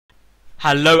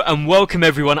Hello and welcome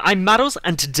everyone, I'm Madals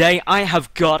and today I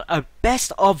have got a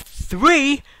best of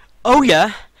 3, oh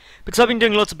yeah, because I've been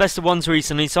doing lots of best of 1s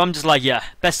recently, so I'm just like, yeah,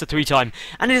 best of 3 time.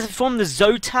 And it is from the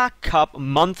Zotac Cup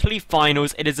monthly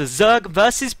finals. It is a Zerg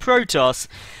versus Protoss,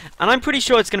 and I'm pretty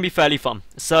sure it's going to be fairly fun.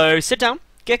 So sit down,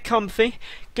 get comfy,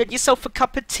 get yourself a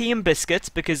cup of tea and biscuits,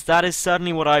 because that is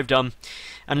certainly what I've done.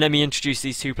 And let me introduce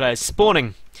these two players.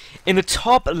 Spawning in the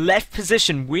top left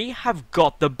position, we have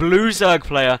got the blue Zerg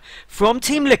player from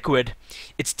Team Liquid.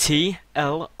 It's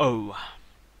TAiLO.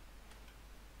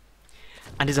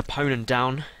 And his opponent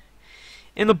down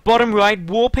in the bottom right,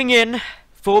 warping in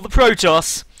for the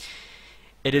Protoss.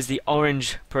 It is the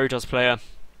orange Protoss player.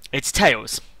 It's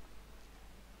TAiLS.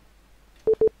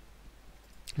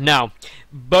 Now,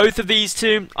 both of these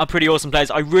two are pretty awesome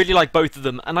players. I really like both of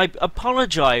them, and I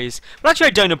apologise. Well, actually,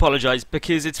 I don't apologise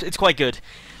because it's quite good.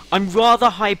 I'm rather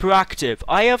hyperactive.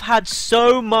 I have had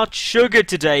so much sugar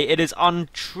today, it is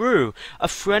untrue. A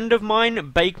friend of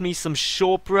mine baked me some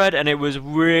shortbread and it was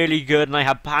really good, and I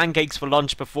had pancakes for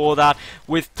lunch before that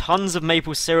with tons of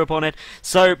maple syrup on it.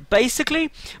 So basically,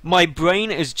 my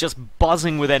brain is just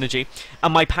buzzing with energy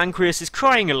and my pancreas is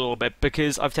crying a little bit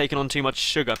because I've taken on too much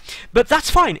sugar. But that's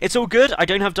fine, it's all good. I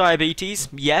don't have diabetes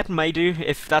yet, may do,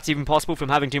 if that's even possible from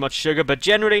having too much sugar, but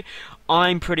generally,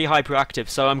 I'm pretty hyperactive,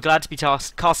 so I'm glad to be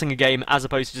casting a game as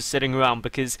opposed to just sitting around,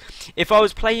 because if I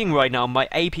was playing right now, my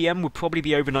APM would probably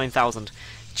be over 9,000.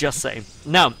 Just saying.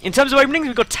 Now, in terms of openings,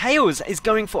 we've got TAiLS is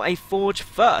going for a Forge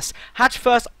first. Hatch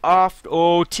first after...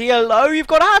 Oh, TAiLO, you've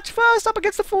got Hatch first up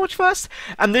against the Forge first.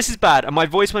 And this is bad, and my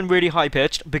voice went really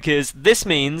high-pitched, because this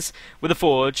means, with a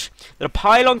Forge, that a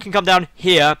pylon can come down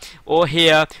here, or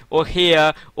here, or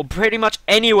here, or pretty much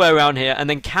anywhere around here, and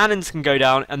then cannons can go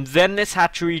down, and then this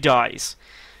hatchery dies.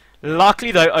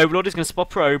 Luckily though, Overlord is going to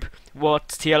spot Probe.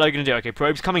 What's TAiLO going to do? Okay,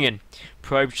 Probe's coming in.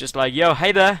 Probe's just like, yo,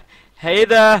 hey there. Hey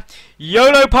there.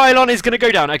 YOLO pylon is going to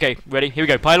go down. Okay, ready? Here we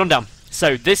go. Pylon down.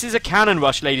 So, this is a cannon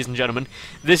rush, ladies and gentlemen.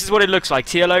 This is what it looks like.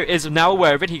 TAiLO is now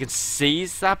aware of it. He can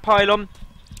seize that pylon.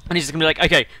 And he's just going to be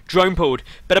like, okay, drone pulled.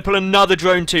 Better pull another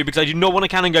drone too, because I do not want a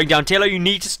cannon going down. TAiLO, you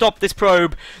need to stop this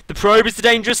probe. The probe is the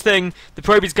dangerous thing. The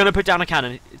probe is going to put down a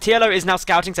cannon. TAiLO is now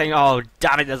scouting, saying, oh,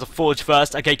 damn it, there's a Forge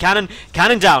first. Okay, cannon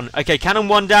down. Okay, cannon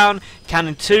 1 down.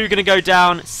 Cannon 2 going to go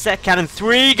down. Cannon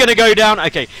 3 going to go down.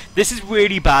 Okay, this is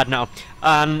really bad now.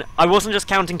 And I wasn't just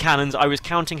counting cannons, I was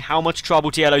counting how much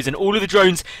trouble TAiLO's in. All of the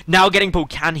drones now getting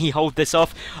pulled. Can he hold this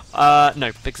off?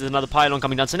 No, because there's another pylon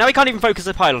coming down. So now he can't even focus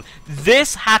the pylon.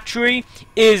 This hatchery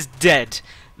is dead.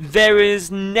 There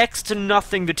is next to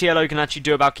nothing that TAiLO can actually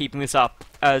do about keeping this up,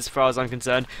 as far as I'm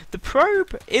concerned. The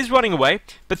probe is running away,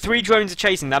 but 3 drones are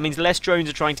chasing. That means less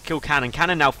drones are trying to kill cannon.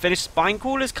 Cannon now finished. Spine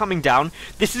crawlers coming down.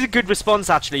 This is a good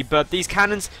response, actually, but these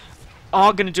cannons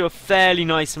are going to do a fairly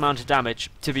nice amount of damage,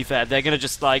 to be fair. They're going to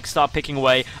just, like, start picking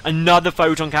away. Another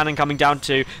photon cannon coming down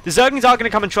too. The Zerglings are going to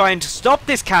come and try and stop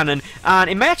this cannon, and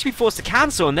it may actually be forced to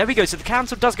cancel, and there we go. So the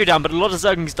cancel does go down, but a lot of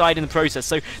Zerglings died in the process.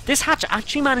 So this hatch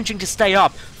actually managing to stay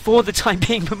up for the time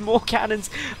being, but more cannons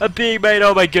are being made.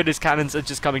 Oh my goodness, cannons are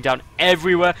just coming down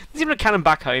everywhere. There's even a cannon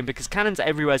back home, because cannons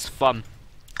everywhere is fun.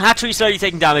 Hatchery slowly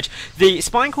taking damage. The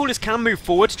spine crawlers can move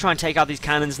forward to try and take out these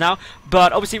cannons now,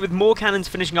 but obviously with more cannons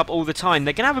finishing up all the time,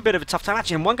 they're going to have a bit of a tough time.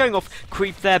 Actually, and one going off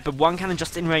creep there, but one cannon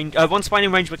just in range, one spine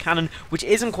in range of a cannon, which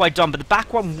isn't quite done, but the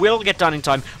back one will get done in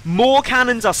time. More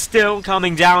cannons are still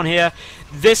coming down here.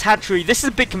 This hatchery, this is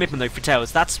a big commitment though for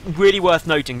TAiLS. That's really worth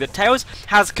noting, that TAiLS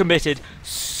has committed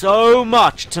so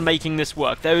much to making this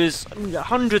work. There is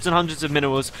hundreds and hundreds of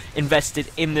minerals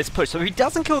invested in this push. So if he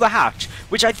doesn't kill the hatch,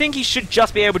 which I think he should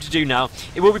just be able to do now,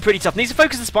 it will be pretty tough. Needs to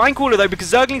focus the spine crawler though,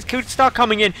 because Zerglings could start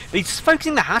coming in, but he's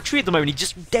focusing the hatchery at the moment. He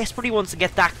just desperately wants to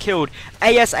get that killed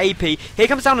ASAP. Here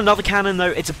comes down another cannon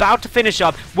though. It's about to finish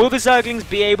up. Will the Zerglings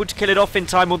be able to kill it off in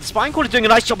time? Well, the spine crawler is doing a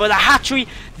nice job, but the hatchery,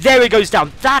 there it goes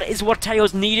down. That is what TAiLS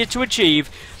needed to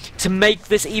achieve to make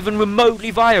this even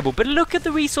remotely viable. But look at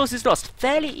the resources lost.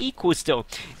 Fairly equal still.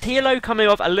 TAiLO coming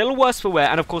off a little worse for wear,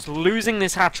 and of course losing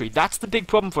this hatchery. That's the big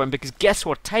problem for him, because guess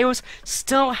what? TAiLS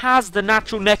still has the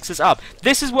natural nexus up.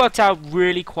 This has worked out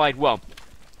really quite well.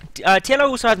 TAiLO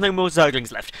also has no more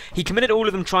Zerglings left. He committed all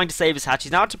of them trying to save his hatch.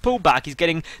 He's now to pull back. He's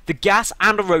getting the gas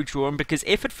and a roach roar, because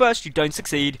if at first you don't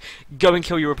succeed, go and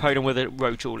kill your opponent with a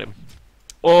roach roar him.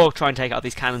 Or try and take out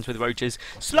these cannons with roaches.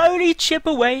 Slowly chip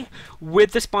away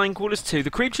with the spine crawlers too. The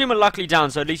creep stream are luckily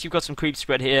down, so at least you've got some creep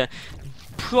spread here.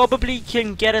 probably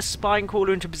can get a Spine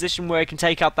Crawler into a position where it can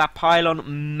take out that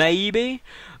pylon, maybe.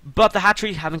 But the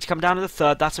hatchery having to come down to the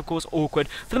third, that's of course awkward.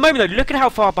 For the moment though, look at how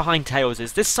far behind TAiLS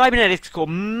is. This Cybernetics core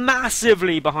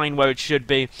massively behind where it should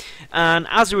be. And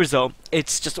as a result,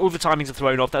 it's just all the timings are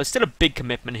thrown off. That was still a big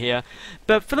commitment here.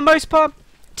 But for the most part,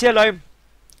 TLO,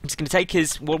 just going to take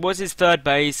his, what was his third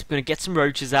base, going to get some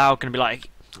roaches out, going to be like,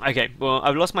 okay, well,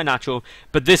 I've lost my natural,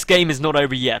 but this game is not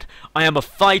over yet. I am a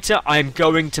fighter, I am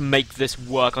going to make this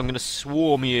work. I'm going to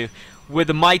swarm you with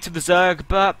the might of the Zerg,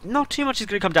 but not too much is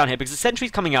going to come down here because the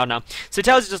sentry's coming out now. So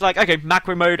TAiLS is just like, okay,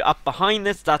 macro mode up behind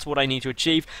this, that's what I need to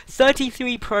achieve.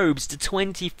 33 probes to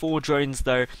 24 drones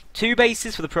though. 2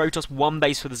 bases for the Protoss, 1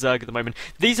 base for the Zerg at the moment.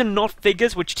 These are not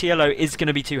figures which TLO is going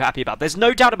to be too happy about. There's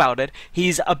no doubt about it,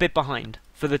 he's a bit behind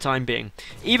for the time being.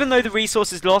 Even though the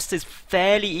resources lost is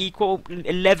fairly equal,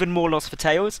 11 more lost for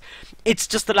TAiLS, it's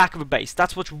just the lack of a base.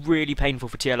 That's what's really painful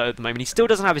for TLO at the moment. He still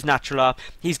doesn't have his natural up.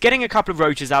 He's getting a couple of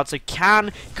roaches out, so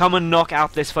can come and knock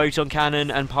out this photon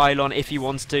cannon and pylon if he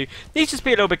wants to. Needs to just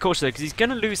be a little bit cautious though, because he's going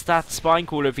to lose that Spine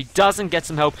Crawler if he doesn't get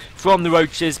some help from the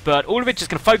roaches, but all of it just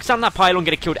going to focus on that pylon,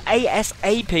 get it killed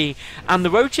ASAP, and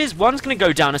the roaches, one's going to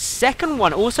go down, a second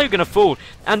one also going to fall,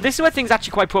 and this is where things are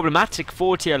actually quite problematic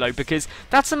for TLO, because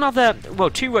that's another, well,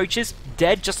 2 roaches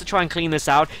dead just to try and clean this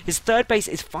out. His third base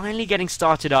is finally getting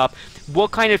started up.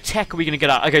 What kind of tech are we going to get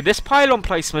out? Okay, this pylon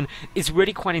placement is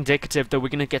really quite indicative that we're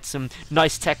going to get some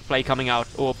nice tech play coming out,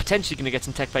 or potentially going to get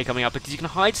some tech play coming out, because you can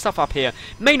hide stuff up here.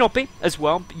 May not be, as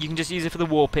well. You can just use it for the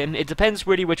warp in. It depends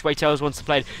really which way TAiLS wants to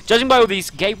play it. Judging by all these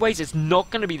gateways, it's not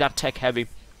going to be that tech heavy.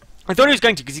 I thought he was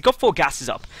going to, because he's got 4 gases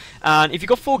up. And if you've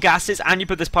got 4 gases and you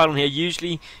put this pylon here,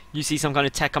 usually you see some kind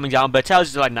of tech coming down, but TAiLS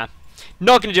is like, nah.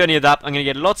 Not going to do any of that. I'm going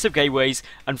to get lots of gateways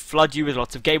and flood you with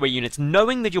lots of gateway units,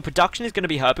 knowing that your production is going to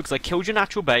be hurt because I killed your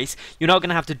natural base. You're not going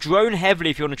to have to drone heavily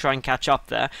if you want to try and catch up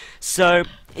there. So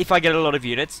if I get a lot of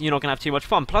units, you're not going to have too much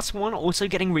fun. +1 also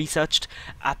getting researched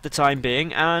at the time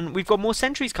being, and we've got more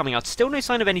sentries coming out. Still no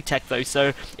sign of any tech though,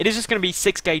 so it is just going to be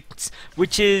 6 gates,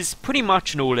 which is pretty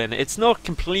much an all-in. It's not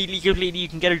completely, you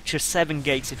can get it to 7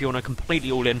 gates if you want to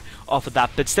completely all-in off of that,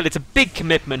 but still it's a big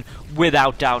commitment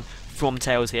without doubt from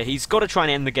TAiLS here. He's got to try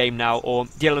and end the game now or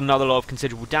deal another lot of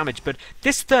considerable damage, but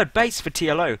this third base for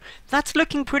TLO, that's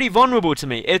looking pretty vulnerable to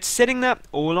me. It's sitting there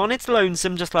all on its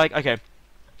lonesome, just like, okay,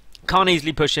 can't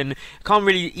easily push in, can't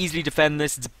really easily defend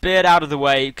this, it's a bit out of the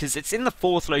way because it's in the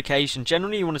 4th location.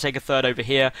 Generally you want to take a third over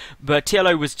here, but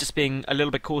TLO was just being a little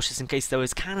bit cautious in case there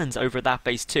was cannons over at that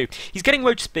base too. He's getting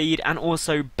roach speed and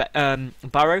also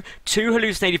burrow, 2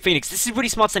 hallucinated phoenix. This is really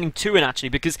smart sending 2 in actually,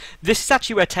 because this is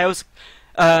actually where TAiLS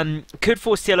could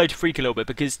force TLO to freak a little bit,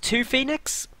 because 2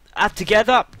 Phoenix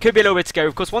together could be a little bit scary.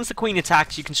 Of course, once the Queen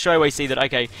attacks, you can straight away see that,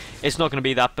 okay, it's not going to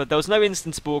be that, but there was no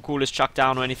instant Spore Crawlers chucked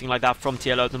down or anything like that from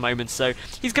TLO at the moment, so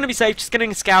he's going to be safe, just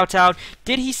getting a scout out.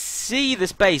 Did he see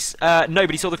this base? No,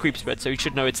 but he saw the creep spread, so he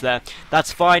should know it's there.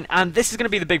 That's fine, and this is going to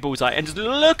be the big bullseye, and just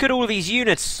look at all these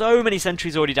units, so many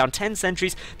sentries already down, 10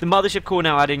 sentries, the Mothership core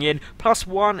now adding in,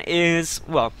 +1 is,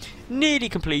 well, nearly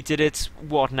completed. It's,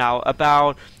 what now,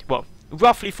 about, well,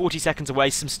 roughly 40 seconds away.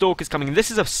 Some stalkers coming in. This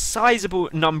is a sizable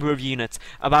number of units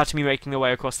about to be making their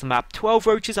way across the map. 12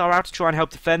 roaches are out to try and help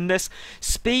defend this.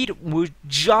 Speed would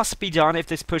just be done if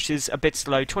this pushes a bit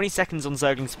slow. 20 seconds on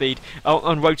Zergling speed,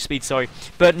 on roach speed, sorry.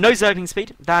 But no Zergling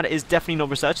speed. That is definitely not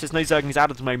researched. There's no Zerglings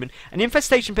out at the moment. An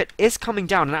infestation pit is coming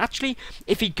down, and actually,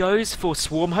 if he goes for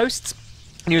swarm hosts,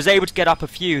 and he was able to get up a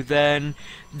few, then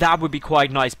that would be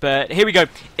quite nice. But here we go.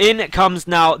 In comes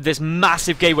now this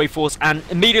massive gateway force, and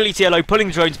immediately TLO pulling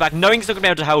the drones back, knowing he's not going to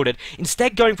be able to hold it.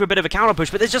 Instead going for a bit of a counter push,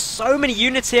 but there's just so many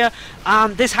units here.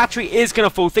 This hatchery is going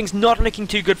to fall. Things not looking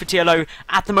too good for TLO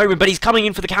at the moment, but he's coming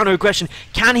in for the counter aggression.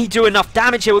 Can he do enough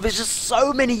damage here? Well, there's just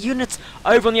so many units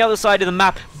over on the other side of the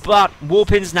map, but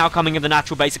Warpin's now coming in the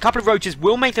natural base. A couple of roaches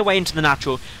will make their way into the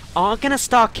natural, are going to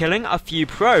start killing a few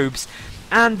probes.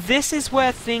 And this is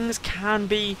where things can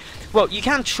be, well, you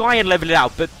can try and level it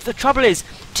out, but the trouble is,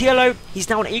 TLO, he's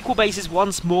now on equal bases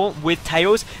once more with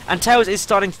TAiLS, and TAiLS is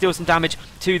starting to deal some damage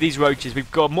to these roaches. We've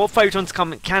got more cannons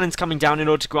coming down in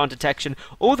order to grant detection,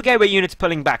 all the gateway units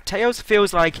pulling back. TAiLS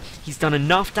feels like he's done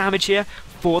enough damage here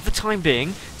for the time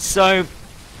being, so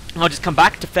I'll just come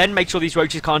back, defend, make sure these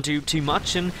roaches can't do too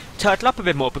much, and turtle up a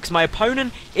bit more, because my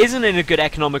opponent isn't in a good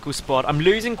economical spot. I'm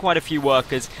losing quite a few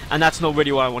workers, and that's not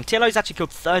really what I want. TLO's actually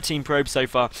killed 13 probes so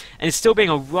far, and it's still being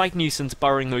a right nuisance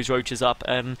burrowing those roaches up,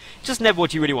 and just never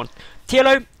what you really want.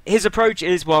 TAiLO, his approach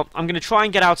is, well, I'm going to try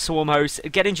and get out Swarm Host,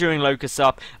 get Enduring Locusts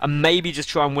up, and maybe just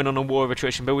try and win on a War of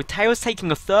Attrition. But with TAiLS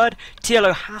taking a third,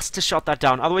 TAiLO has to shut that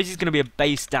down, otherwise he's going to be a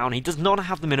base down. He does not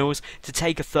have the minerals to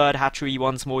take a third hatchery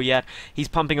once more yet. He's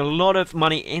pumping a lot of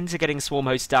money into getting Swarm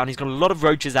Host down, he's got a lot of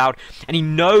roaches out, and he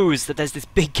knows that there's this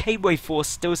big gateway force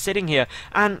still sitting here,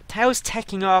 and TAiLS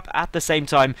teching up at the same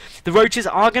time. The roaches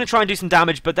are going to try and do some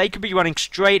damage, but they could be running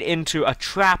straight into a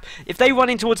trap. If they run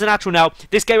in towards the natural now,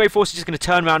 this gateway force is just going to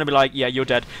turn around and be like, yeah, you're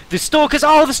dead. The Stalkers,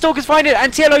 oh, the Stalkers find it,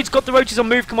 and TAiLO's got the roaches on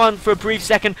move command for a brief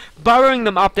second, burrowing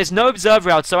them up. There's no observer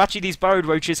out, so actually these burrowed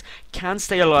roaches can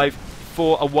stay alive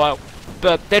for a while,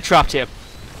 but they're trapped here.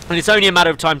 And it's only a matter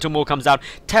of time till more comes out.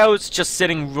 TAiLS just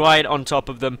sitting right on top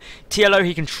of them. TAiLO,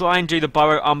 he can try and do the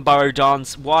burrow-unburrow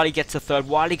dance while he gets a third,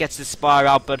 while he gets his Spire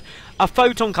out, but a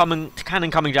Photon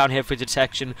cannon coming down here for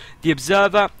detection. The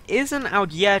Observer isn't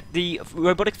out yet. The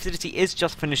Robotic Facility is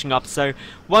just finishing up, so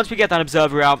once we get that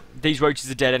Observer out, these roaches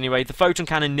are dead anyway. The Photon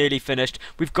cannon nearly finished.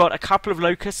 We've got a couple of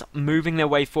Locusts moving their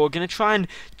way forward. Going to try and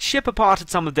chip apart at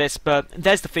some of this, but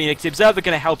there's the Phoenix. The Observer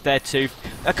going to help there too.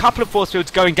 A couple of force fields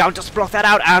going down, just block that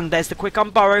out, and there's the quick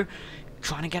unburrow.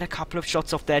 Trying to get a couple of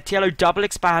shots off there. TAiLO double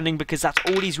expanding because that's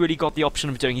all he's really got the option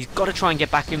of doing. He's got to try and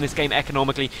get back in this game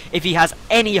economically if he has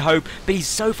any hope, but he's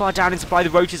so far down in supply.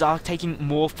 The roaches are taking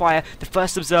more fire. The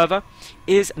first Observer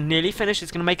is nearly finished.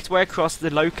 It's going to make its way across. The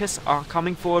Locusts are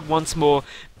coming forward once more,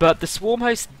 but the Swarm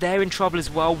Host, they're in trouble as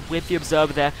well with the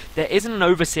Observer there. There isn't an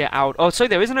Overseer out. Oh, sorry,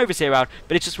 there is an Overseer out,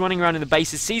 but it's just running around in the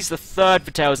bases. Sees the third for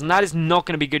TAiLS, and that is not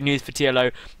going to be good news for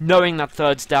TAiLO, knowing that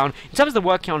third's down. In terms of the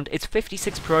work count, it's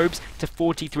 56 probes to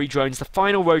 43 drones. The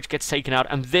final roach gets taken out,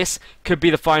 and this could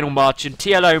be the final march. And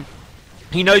TAiLO,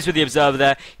 he knows with the Observer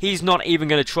there, he's not even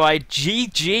going to try.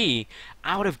 GG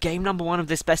out of game number 1 of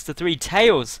this best of 3.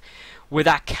 TAiLS with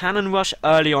that cannon rush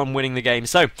early on winning the game.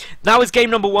 So that was game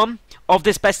number 1 of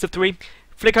this best of 3.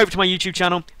 Flick over to my YouTube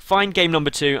channel, find game number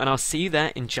 2, and I'll see you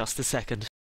there in just a second.